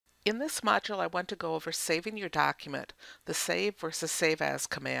In this module, I want to go over saving your document, the Save versus Save As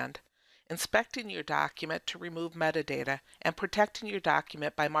command, inspecting your document to remove metadata, and protecting your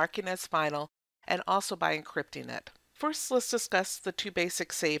document by marking as final and also by encrypting it. First, let's discuss the two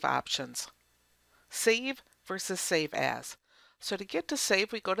basic save options, Save versus Save As. So to get to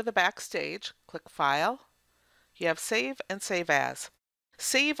Save, we go to the Backstage, click File, you have Save and Save As.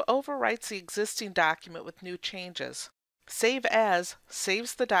 Save overwrites the existing document with new changes. Save As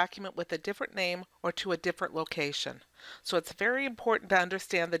saves the document with a different name or to a different location. So it's very important to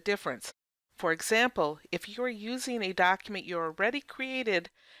understand the difference. For example, if you are using a document you already created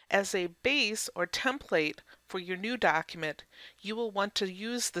as a base or template for your new document, you will want to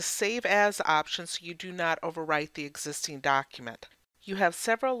use the Save As option so you do not overwrite the existing document. You have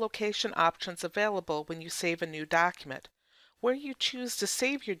several location options available when you save a new document. Where you choose to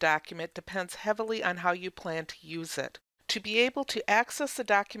save your document depends heavily on how you plan to use it. To be able to access the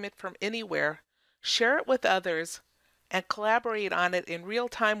document from anywhere, share it with others, and collaborate on it in real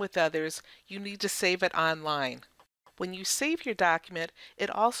time with others, you need to save it online. When you save your document, it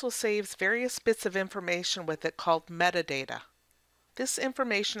also saves various bits of information with it called metadata. This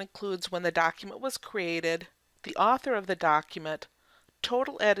information includes when the document was created, the author of the document,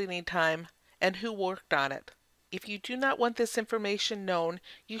 total editing time, and who worked on it. If you do not want this information known,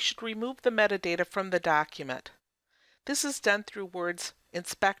 you should remove the metadata from the document. This is done through Word's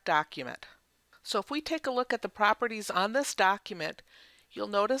Inspect Document. So if we take a look at the properties on this document, you'll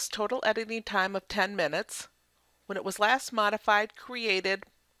notice total editing time of 10 minutes, when it was last modified, created,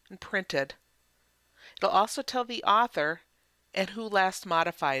 and printed. It'll also tell the author and who last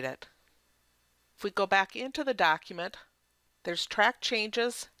modified it. If we go back into the document, there's track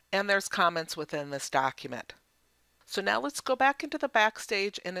changes and there's comments within this document. So now let's go back into the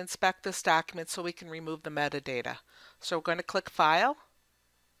Backstage and inspect this document so we can remove the metadata. So we're going to click File,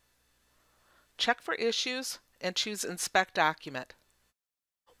 check for issues, and choose Inspect Document.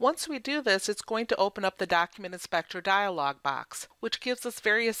 Once we do this, it's going to open up the Document Inspector dialog box, which gives us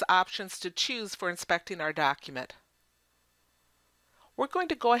various options to choose for inspecting our document. We're going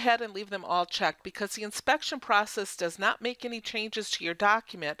to go ahead and leave them all checked because the inspection process does not make any changes to your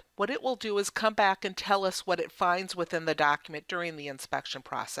document. What it will do is come back and tell us what it finds within the document during the inspection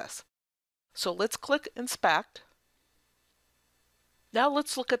process. So let's click Inspect. Now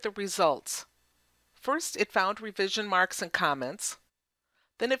let's look at the results. First, it found revision marks and comments.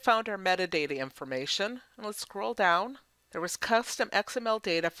 Then it found our metadata information. And let's scroll down. There was custom XML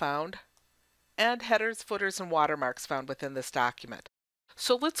data found, and headers, footers, and watermarks found within this document.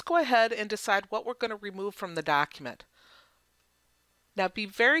 So let's go ahead and decide what we're going to remove from the document. Now be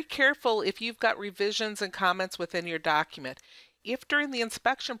very careful if you've got revisions and comments within your document. If during the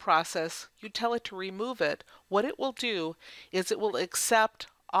inspection process you tell it to remove it, what it will do is it will accept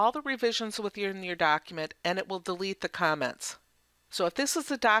all the revisions within your document and it will delete the comments. So if this is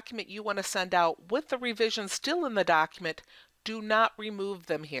the document you want to send out with the revisions still in the document, do not remove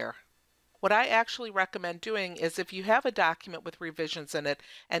them here. What I actually recommend doing is if you have a document with revisions in it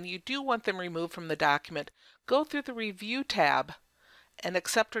and you do want them removed from the document, go through the Review tab and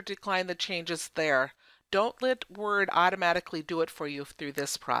accept or decline the changes there. Don't let Word automatically do it for you through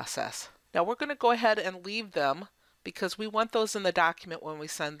this process. Now we're going to go ahead and leave them because we want those in the document when we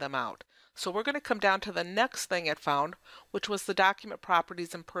send them out. So we're going to come down to the next thing it found, which was the document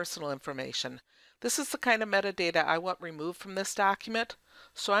properties and personal information. This is the kind of metadata I want removed from this document,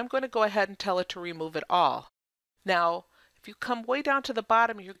 so I'm going to go ahead and tell it to remove it all. Now, if you come way down to the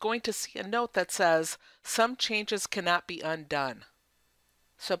bottom, you're going to see a note that says, some changes cannot be undone.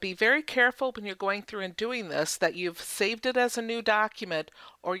 So be very careful when you're going through and doing this that you've saved it as a new document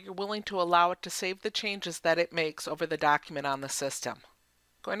or you're willing to allow it to save the changes that it makes over the document on the system.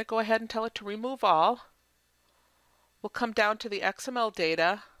 I'm going to go ahead and tell it to remove all. We'll come down to the XML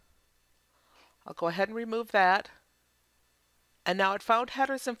data. I'll go ahead and remove that. And now it found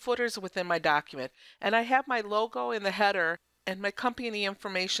headers and footers within my document. And I have my logo in the header and my company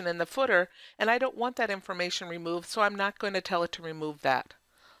information in the footer, and I don't want that information removed, so I'm not going to tell it to remove that.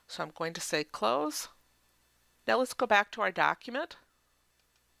 So I'm going to say Close. Now let's go back to our document.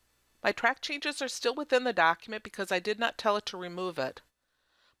 My track changes are still within the document because I did not tell it to remove it.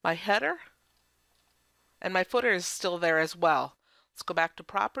 My header and my footer is still there as well. Let's go back to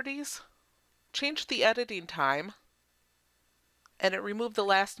Properties. Change the editing time, and it removed the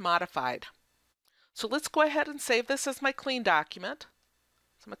last modified. So let's go ahead and save this as my clean document.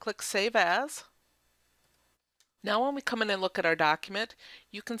 So I'm going to click Save As. Now when we come in and look at our document,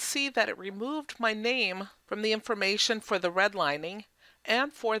 you can see that it removed my name from the information for the redlining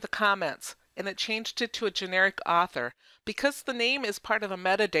and for the comments. and it changed it to a generic author. Because the name is part of the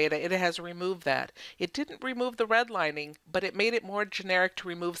metadata, it has removed that. It didn't remove the redlining, but it made it more generic to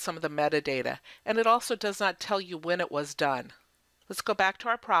remove some of the metadata, and it also does not tell you when it was done. Let's go back to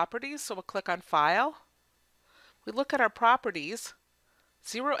our properties, so we'll click on File. We look at our properties,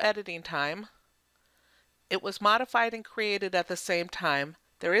 0 editing time. It was modified and created at the same time.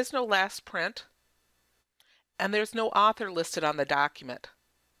 There is no last print, and there's no author listed on the document.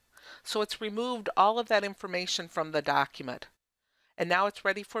 So it's removed all of that information from the document. And now it's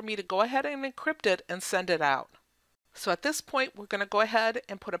ready for me to go ahead and encrypt it and send it out. So at this point, we're going to go ahead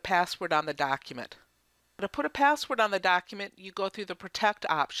and put a password on the document. To put a password on the document, you go through the Protect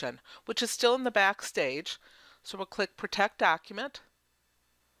option, which is still in the backstage. So we'll click Protect Document,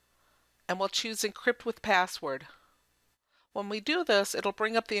 and we'll choose Encrypt with Password. When we do this, it'll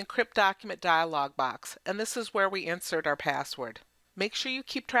bring up the Encrypt Document dialog box, and this is where we insert our password. Make sure you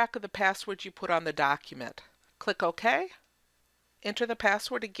keep track of the password you put on the document. Click OK. Enter the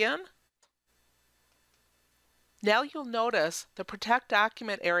password again. Now you'll notice the Protect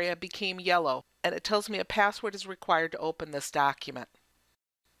Document area became yellow, and it tells me a password is required to open this document.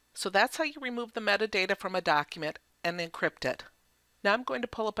 So that's how you remove the metadata from a document and encrypt it. Now I'm going to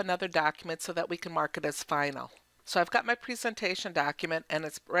pull up another document so that we can mark it as final. So I've got my presentation document, and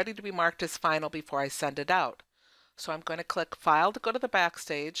it's ready to be marked as final before I send it out. So I'm going to click File to go to the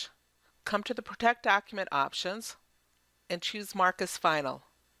backstage, come to the Protect Document options, and choose Mark as Final.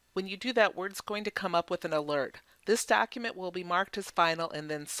 When you do that, Word's going to come up with an alert. This document will be marked as final and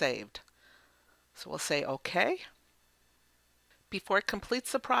then saved. So we'll say OK. Before it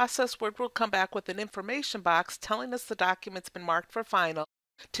completes the process, Word will come back with an information box telling us the document's been marked for final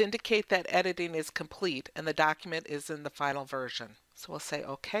to indicate that editing is complete and the document is in the final version. So we'll say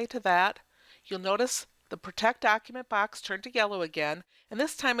OK to that. You'll notice the Protect Document box turned to yellow again, and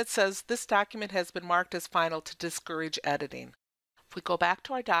this time it says this document has been marked as final to discourage editing. If we go back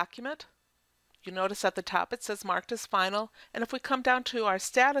to our document, you notice at the top it says marked as final, and if we come down to our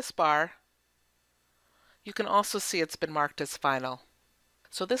status bar, you can also see it's been marked as final.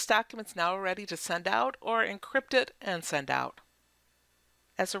 So this document's now ready to send out or encrypt it and send out.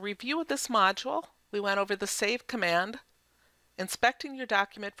 As a review of this module, we went over the Save command, inspecting your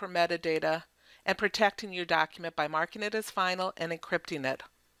document for metadata, and protecting your document by marking it as final and encrypting it.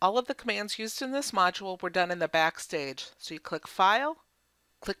 All of the commands used in this module were done in the backstage. So you click File,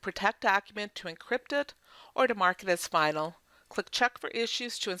 click Protect Document to encrypt it or to mark it as final. Click Check for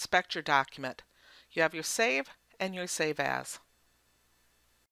Issues to inspect your document. You have your Save and your Save As.